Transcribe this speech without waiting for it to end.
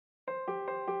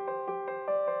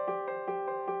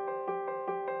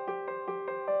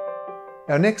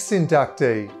Our next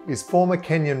inductee is former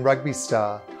Kenyan rugby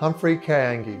star Humphrey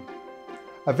Kayange.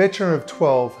 A veteran of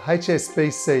 12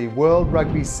 HSBC World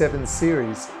Rugby Sevens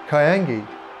Series, Kayange,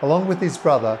 along with his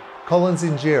brother Collins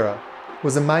Injera,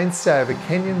 was a mainstay of a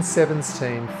Kenyan Sevens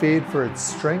team feared for its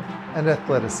strength and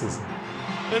athleticism.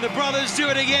 And the brothers do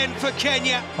it again for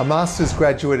Kenya. A master's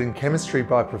graduate in chemistry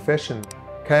by profession,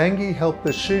 Kayange helped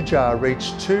the Shujaa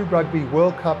reach 2 Rugby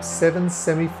World Cup Sevens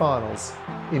semi-finals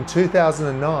in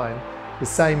 2009, the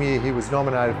same year he was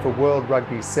nominated for World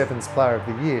Rugby Sevens Player of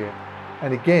the Year,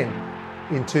 and again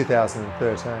in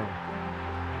 2013.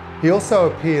 He also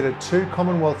appeared at 2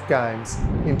 Commonwealth Games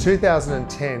in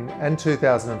 2010 and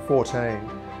 2014,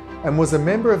 and was a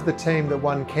member of the team that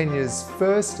won Kenya's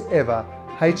first ever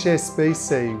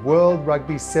HSBC World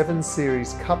Rugby Sevens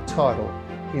Series Cup title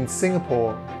in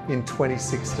Singapore in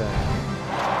 2016.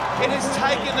 It has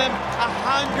taken them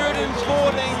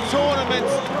 114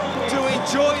 tournaments to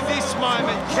enjoy this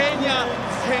moment. Kenya,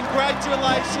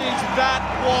 congratulations, that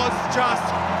was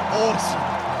just awesome.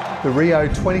 The Rio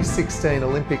 2016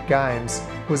 Olympic Games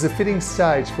was a fitting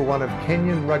stage for one of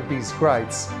Kenyan rugby's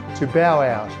greats to bow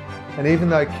out, and even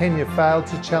though Kenya failed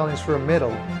to challenge for a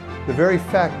medal, the very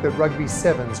fact that Rugby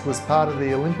Sevens was part of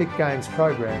the Olympic Games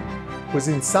program was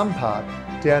in some part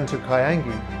down to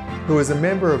Kayange, who was a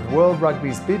member of World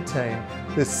Rugby's bid team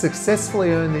that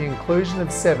successfully earned the inclusion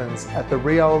of sevens at the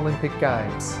Rio Olympic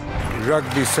Games.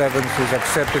 Rugby Sevens is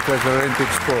accepted as an Olympic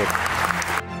sport.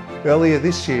 Earlier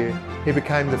this year, he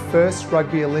became the first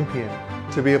rugby Olympian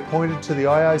to be appointed to the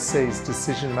IOC's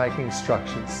decision-making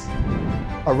structures.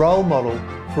 A role model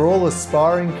for all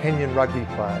aspiring Kenyan rugby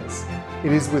players,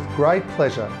 it is with great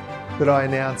pleasure that I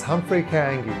announce Humphrey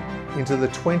Kayange into the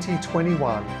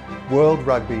 2021 World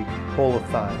Rugby Hall of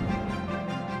Fame.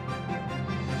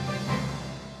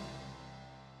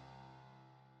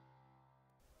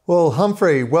 Well,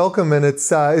 Humphrey, welcome, and it's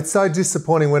so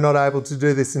disappointing we're not able to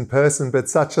do this in person, but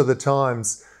such are the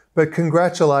times. But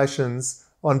congratulations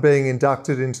on being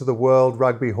inducted into the World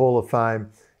Rugby Hall of Fame.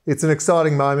 It's an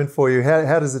exciting moment for you.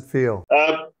 How does it feel?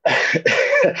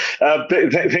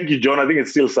 Thank you, John. I think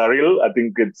it's still surreal. I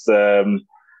think it's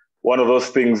one of those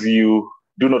things you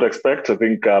do not expect. I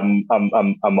think I'm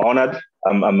honored.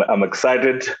 I'm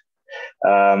excited.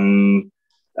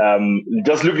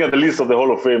 Just looking at the list of the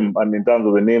Hall of Fame, and in terms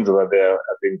of the names that are there,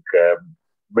 I think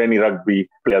many rugby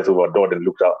players who were adored and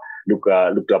looked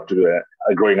up to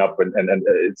growing up, and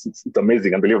it's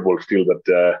amazing, unbelievable still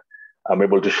that I'm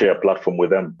able to share a platform with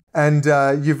them. And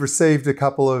you've received a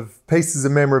couple of pieces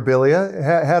of memorabilia.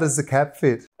 How does the cap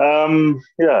fit?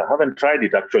 Yeah, I haven't tried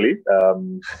it actually.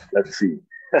 Let's see.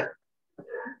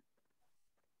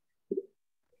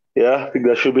 Yeah, I think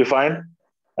that should be fine.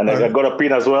 And I got a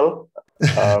pin as well.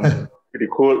 Pretty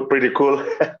cool.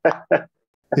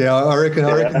 Yeah, I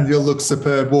reckon you'll look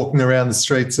superb walking around the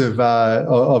streets of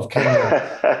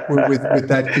Kenya with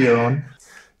that gear on.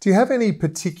 Do you have any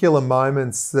particular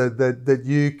moments that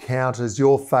you count as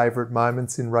your favourite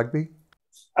moments in rugby?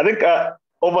 I think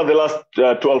over the last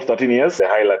 12, 13 years, the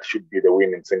highlight should be the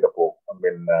win in Singapore. I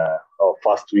mean, our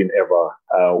first win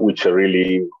ever, which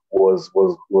really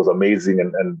was amazing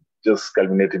and just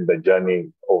culminating the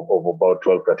journey of about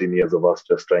 12, 13 years of us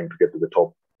just trying to get to the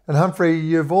top. And Humphrey,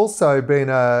 you've also been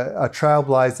a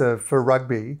trailblazer for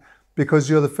rugby because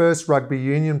you're the first rugby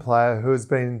union player who has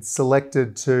been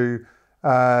selected to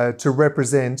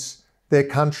represent their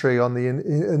country on the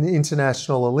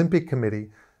International Olympic Committee.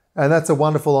 And that's a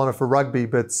wonderful honour for rugby,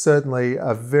 but certainly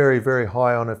a very, very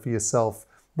high honour for yourself.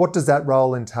 What does that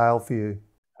role entail for you?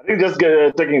 I think just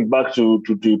taking it back to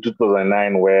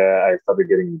 2009, where I started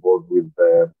getting involved with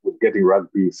getting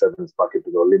Rugby Sevens back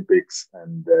into the Olympics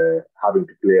and having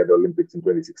to play at the Olympics in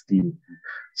 2016.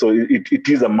 So it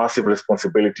is a massive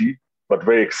responsibility, but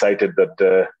very excited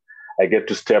that I get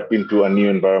to step into a new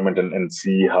environment and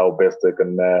see how best I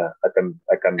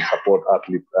can support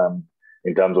athletes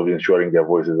in terms of ensuring their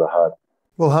voices are heard.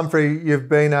 Well, Humphrey, you've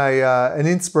been an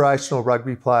inspirational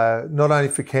rugby player, not only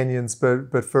for Kenyans,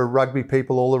 but for rugby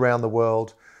people all around the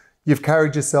world. You've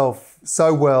carried yourself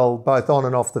so well, both on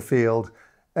and off the field,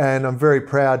 and I'm very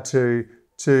proud to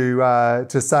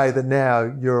say that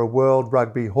now you're a World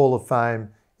Rugby Hall of Fame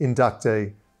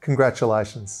inductee.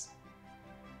 Congratulations.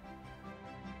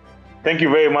 Thank you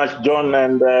very much, John,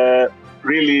 and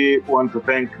really want to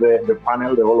thank the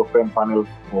panel, the Hall of Fame panel,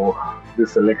 for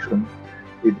this selection.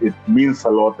 It means a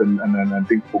lot, and I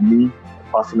think for me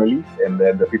personally, and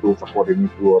the people who supported me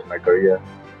throughout my career,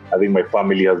 I think my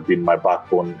family has been my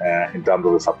backbone in terms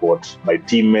of the support. My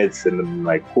teammates and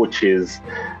my coaches.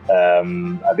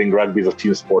 I think rugby is a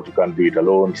team sport; you can't do it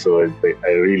alone. So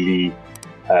I really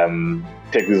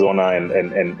take this honor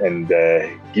and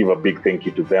give a big thank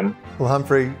you to them. Well,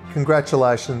 Humphrey,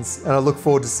 congratulations, and I look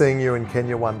forward to seeing you in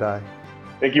Kenya one day.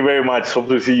 Thank you very much. Hope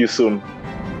to see you soon.